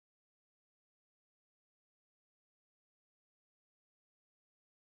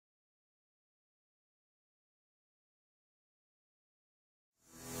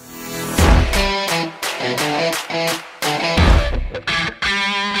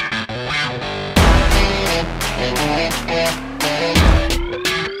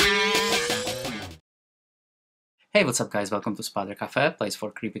Hey, what's up guys? Welcome to Spider Cafe, a place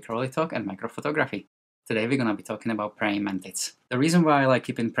for creepy crawly talk and microphotography. Today we're gonna be talking about praying mantids. The reason why I like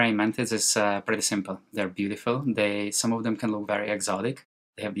keeping praying mantids is pretty simple. They're beautiful. Some of them can look very exotic.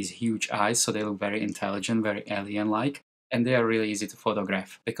 They have these huge eyes, so they look very intelligent, very alien-like. And they are really easy to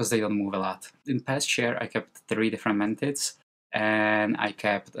photograph because they don't move a lot. In past year I kept 3 different mantids, and I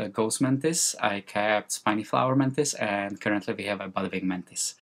kept a ghost mantis, I kept spiny flower mantis, and currently we have a butterwing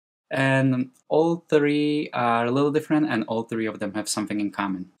mantis. And all 3 are a little different, and all 3 of them have something in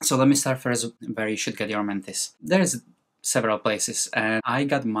common. So let me start first where you should get your mantis. There's several places, and I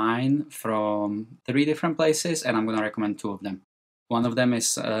got mine from 3 different places, and I'm gonna recommend 2 of them. One of them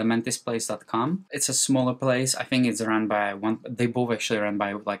is mantisplace.com. It's a smaller place. I think it's run by one. They both actually run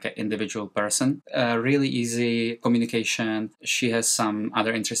by like an individual person. Really easy communication. She has some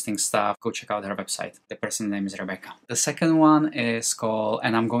other interesting stuff. Go check out her website. The person's name is Rebecca. The second one is called,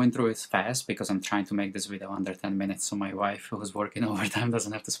 and I'm going through it fast because I'm trying to make this video under 10 minutes so my wife, who's working overtime,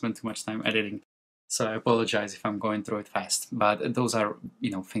 doesn't have to spend too much time editing. So I apologize if I'm going through it fast. But those are,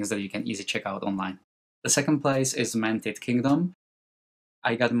 things that you can easily check out online. The second place is Mantid Kingdom.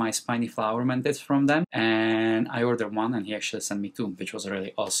 I got my spiny flower mantids from them, and I ordered 1 and he actually sent me 2, which was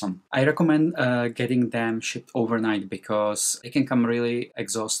really awesome. I recommend getting them shipped overnight because they can come really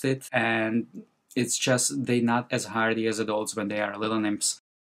exhausted, and it's just they're not as hardy as adults when they are little nymphs.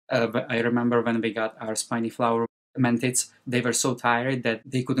 I remember when we got our spiny flower mantids, they were so tired that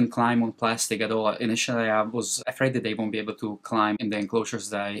they couldn't climb on plastic at all. Initially I was afraid that they won't be able to climb in the enclosures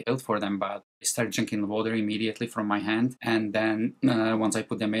that I built for them, but they started drinking water immediately from my hand, and then once I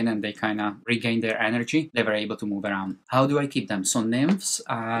put them in and they kind of regained their energy, they were able to move around. How do I keep them? So nymphs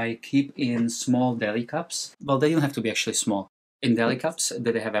I keep in small deli cups. Well, they don't have to be actually small. In deli cups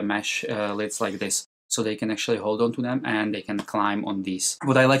that they have a mesh lids like this, so they can actually hold on to them and they can climb on these.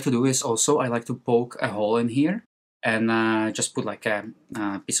 What I like to do is also I like to poke a hole in here and just put like a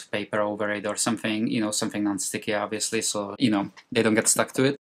piece of paper over it or something, something non-sticky obviously, so they don't get stuck to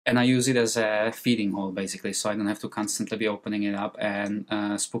it. And I use it as a feeding hole basically, so I don't have to constantly be opening it up and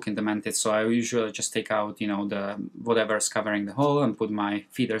spooking the mantids. So I usually just take out the whatever's covering the hole and put my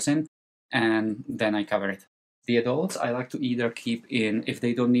feeders in, and then I cover it. The adults I like to either keep in, if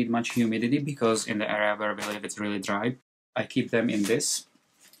they don't need much humidity, because in the area where we live it's really dry, I keep them in these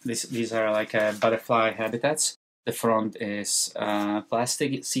are like butterfly habitats. The front is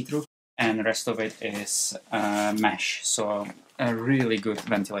plastic, see-through, and the rest of it is mesh, so a really good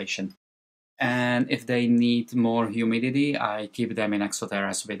ventilation. And if they need more humidity, I keep them in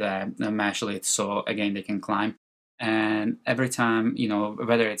exoterras with a mesh lid, so again they can climb. And every time,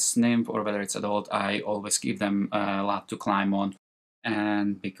 whether it's nymph or whether it's adult, I always give them a lot to climb on.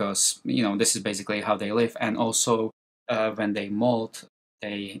 And because, this is basically how they live. And also when they molt,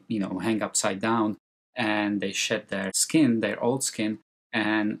 they, hang upside down and they shed their skin, their old skin.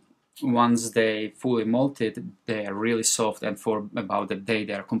 And once they fully molted, they are really soft, and for about a day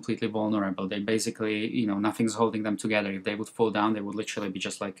they are completely vulnerable. They basically, nothing's holding them together. If they would fall down, they would literally be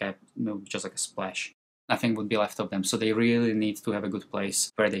just like a splash. Nothing would be left of them. So they really need to have a good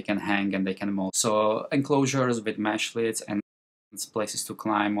place where they can hang and they can molt. So enclosures with mesh lids and places to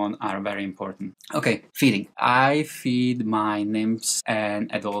climb on are very important. Okay, feeding. I feed my nymphs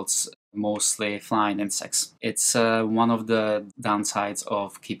and adults mostly flying insects. It's one of the downsides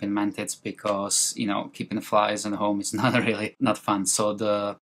of keeping mantids because, keeping flies in home is not fun. So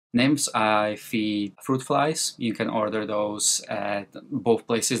the nymphs I feed fruit flies. You can order those at both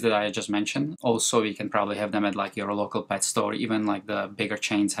places that I just mentioned. Also, you can probably have them at like your local pet store, even like the bigger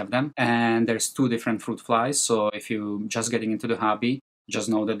chains have them. And there's 2 different fruit flies. So if you're just getting into the hobby, just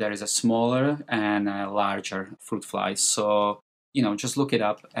know that there is a smaller and a larger fruit flies. So just look it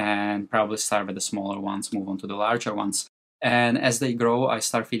up and probably start with the smaller ones, move on to the larger ones. And as they grow, I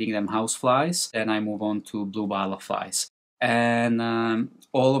start feeding them house flies, then I move on to blue bottle flies. And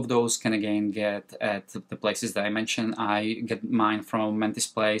all of those can again get at the places that I mentioned. I get mine from Mantis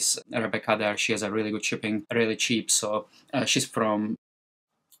Place. Rebecca there, she has a really good shipping, really cheap. So she's from,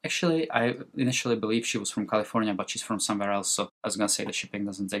 actually, I initially believed she was from California, but she's from somewhere else. So I was gonna say the shipping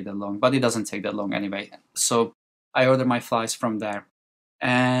doesn't take that long, but it doesn't take that long anyway. So I order my flies from there.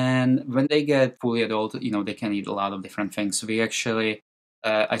 And when they get fully adult, they can eat a lot of different things. We actually,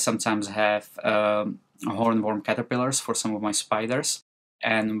 I sometimes have hornworm caterpillars for some of my spiders.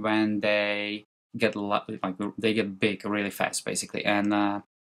 And when they get they get big really fast, basically. And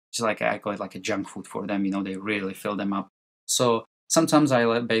it's like, I call it like a junk food for them, they really fill them up. So sometimes I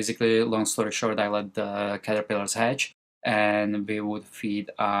let, basically, long story short, I let the caterpillars hatch, and we would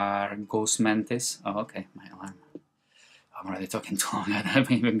feed our ghost mantis. Oh, okay, my alarm. I'm already talking too long. I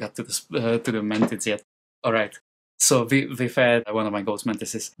haven't even got to the mantids yet. All right. So we've had one of my ghost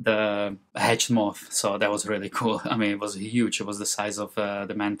mantises, the hedged moth. So that was really cool. I mean, it was huge. It was the size of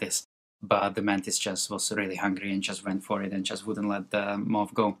the mantis, but the mantis just was really hungry and just went for it and just wouldn't let the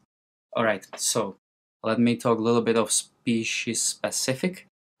moth go. All right, so let me talk a little bit of species specific,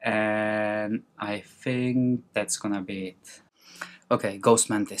 and I think that's gonna be it. Okay,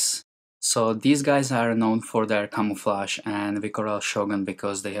 ghost mantis. So these guys are known for their camouflage, and we call shogun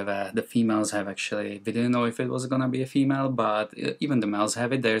because they have the females have actually, we didn't know if it was gonna be a female, but even the males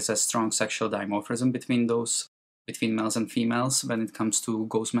have it. There's a strong sexual dimorphism between males and females when it comes to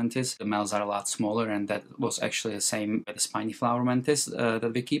ghost mantis. The males are a lot smaller, and that was actually the same with the spiny flower mantis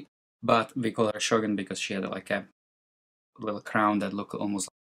that we keep. But we call her shogun because she had like a little crown that looked almost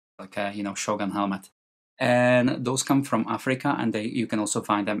like a shogun helmet. And those come from Africa, and you can also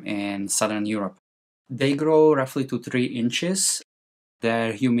find them in southern Europe. They grow roughly to 3 inches.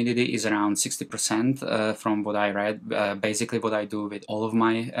 Their humidity is around 60% from what I read. Basically what I do with all of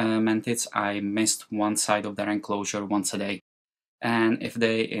my mantids, I mist one side of their enclosure once a day. And if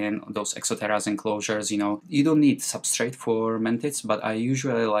they in those exoterras enclosures, you don't need substrate for mantids, but I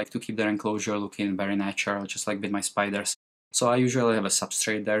usually like to keep their enclosure looking very natural, just like with my spiders. So I usually have a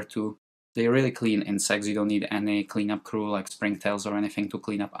substrate there too. They're really clean insects. You don't need any cleanup crew like springtails or anything to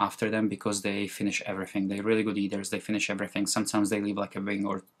clean up after them because they finish everything. They're really good eaters. They finish everything. Sometimes they leave like a wing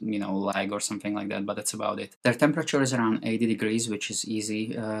or leg or something like that, but that's about it. Their temperature is around 80 degrees, which is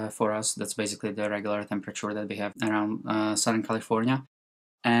easy for us. That's basically the regular temperature that we have around Southern California.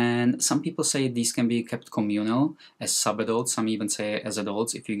 And some people say these can be kept communal as sub-adults. Some even say as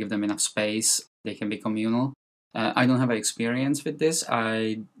adults, if you give them enough space, they can be communal. I don't have experience with this.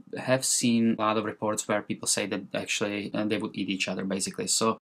 I have seen a lot of reports where people say that actually they would eat each other, basically.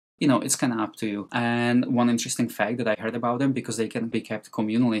 So, it's kind of up to you. And one interesting fact that I heard about them, because they can be kept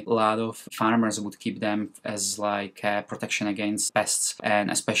communally, a lot of farmers would keep them as like protection against pests.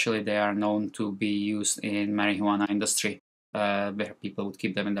 And especially they are known to be used in marijuana industry. Where people would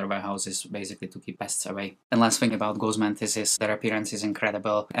keep them in their warehouses basically to keep pests away. And last thing about ghost mantis is their appearance is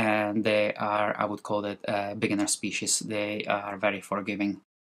incredible, and they are, I would call it a beginner species. They are very forgiving.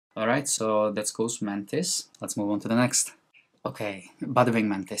 Alright, so that's ghost mantis. Let's move on to the next. Okay, budwing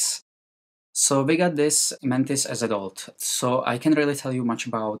mantis. So we got this mantis as adult. So I can't really tell you much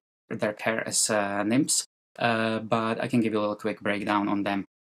about their care as nymphs, but I can give you a little quick breakdown on them.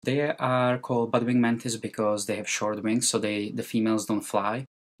 They are called budwing mantis because they have short wings, so the females don't fly.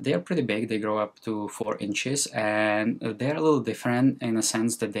 They are pretty big. They grow up to 4 inches, and they're a little different in a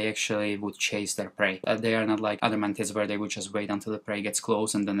sense that they actually would chase their prey. They are not like other mantids where they would just wait until the prey gets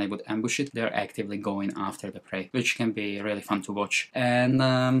close and then they would ambush it. They're actively going after the prey, which can be really fun to watch.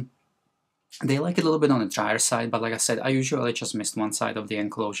 And they like it a little bit on the drier side, but like I said, I usually just mist one side of the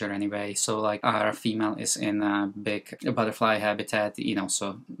enclosure anyway. So like our female is in a big butterfly habitat,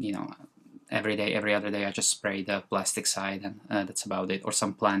 every day, every other day I just spray the plastic side, and that's about it. Or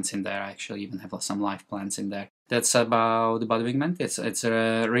some plants in there. I actually even have some live plants in there. That's about the budwing mantis. It's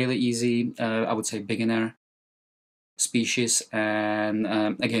a really easy, I would say, beginner species, and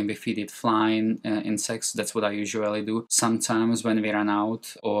again we feed it flying insects. That's what I usually do. Sometimes when we run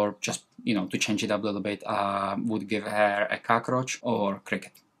out, or just to change it up a little bit, would give her a cockroach or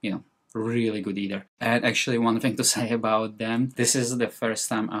cricket. Really good eater. And actually, one thing to say about them, this is the first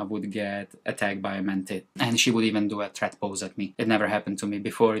time I would get attacked by a mantid, and she would even do a threat pose at me. It never happened to me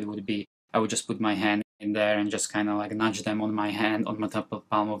before. It would be, I would just put my hand in there and just kind of like nudge them on my hand, on my top of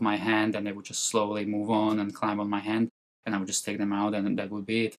palm of my hand, and they would just slowly move on and climb on my hand, and I would just take them out, and that would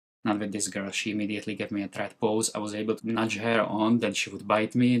be it. Not with this girl. She immediately gave me a threat pose. I was able to nudge her on, then she would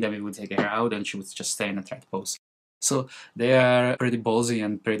bite me, then we would take her out, and she would just stay in a threat pose. So they are pretty ballsy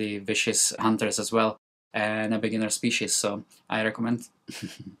and pretty vicious hunters as well, and a beginner species, so I recommend.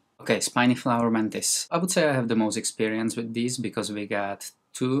 Okay, spiny flower mantis. I would say I have the most experience with these because we got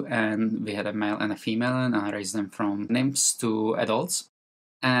 2, and we had a male and a female, and I raised them from nymphs to adults.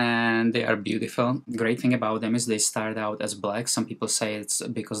 And they are beautiful. Great thing about them is they start out as black. Some people say it's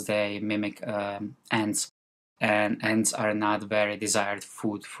because they mimic ants, and ants are not very desired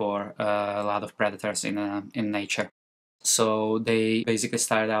food for a lot of predators in nature. So they basically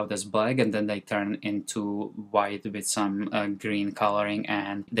start out as black, and then they turn into white with some green coloring,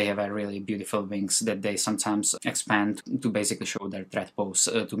 and they have a really beautiful wings that they sometimes expand to basically show their threat pose,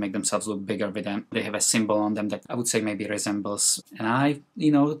 to make themselves look bigger with them. They have a symbol on them that I would say maybe resembles an eye,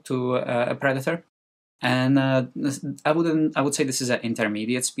 to a predator. And I would say this is an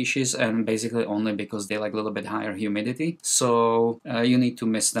intermediate species, and basically only because they like a little bit higher humidity. So you need to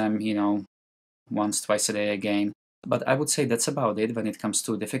mist them, once, twice a day again. But I would say that's about it when it comes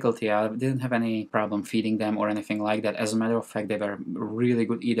to difficulty. I didn't have any problem feeding them or anything like that. As a matter of fact, they were really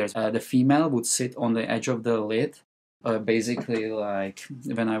good eaters. The female would sit on the edge of the lid, basically like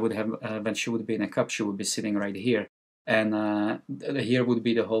when I would have when she would be in a cup, she would be sitting right here, and here would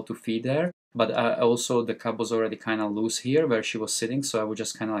be the hole to feed her. But also the cup was already kind of loose here where she was sitting, so I would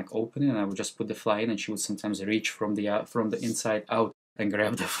just kind of like open it and I would just put the fly in, and she would sometimes reach from the inside out and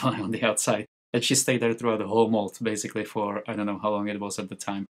grab the fly on the outside. And she stayed there throughout the whole molt, basically for, I don't know how long it was at the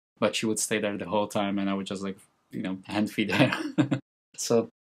time, but she would stay there the whole time, and I would just like, hand feed her. So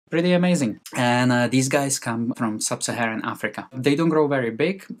pretty amazing. And these guys come from sub-Saharan Africa. They don't grow very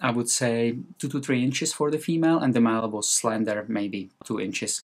big. I would say 2 to 3 inches for the female, and the male was slender, maybe 2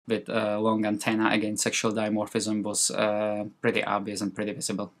 inches, with long antenna. Again, sexual dimorphism was pretty obvious and pretty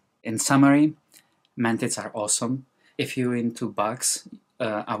visible. In summary, mantids are awesome. If you're into bugs,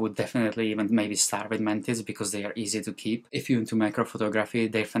 I would definitely even maybe start with mantids because they are easy to keep. If you're into macro photography,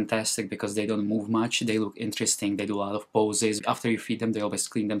 they're fantastic because they don't move much, they look interesting, they do a lot of poses. After you feed them, they always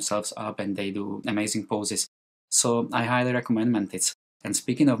clean themselves up and they do amazing poses. So I highly recommend mantids. And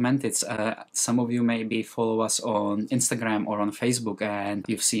speaking of mantids, some of you maybe follow us on Instagram or on Facebook, and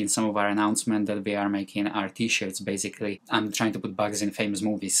you've seen some of our announcement that we are making our t-shirts. Basically, I'm trying to put bugs in famous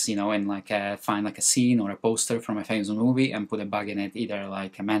movies, and like find like a scene or a poster from a famous movie and put a bug in it, either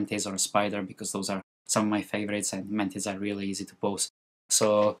like a mantis or a spider, because those are some of my favorites, and mantids are really easy to pose.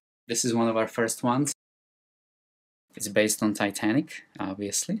 So this is one of our first ones. It's based on Titanic,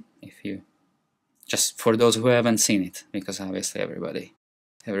 obviously, just for those who haven't seen it, because obviously everybody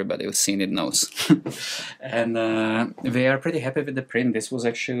who's seen it knows. And we are pretty happy with the print. This was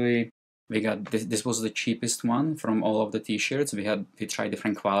actually, this was the cheapest one from all of the t-shirts. We tried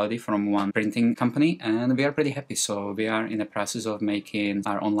different quality from one printing company, and we are pretty happy. So we are in the process of making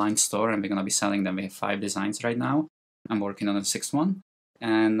our online store, and we're gonna be selling them. We have 5 designs right now. I'm working on the 6th one,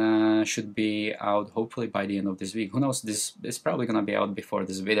 and should be out hopefully by the end of this week. Who knows, this is probably gonna be out before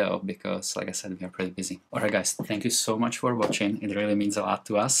this video, because like I said, we are pretty busy. Alright guys, thank you so much for watching. It really means a lot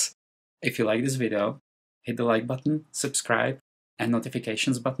to us. If you like this video, hit the like button, subscribe, and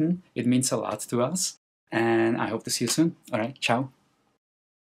notifications button. It means a lot to us, and I hope to see you soon. Alright, ciao.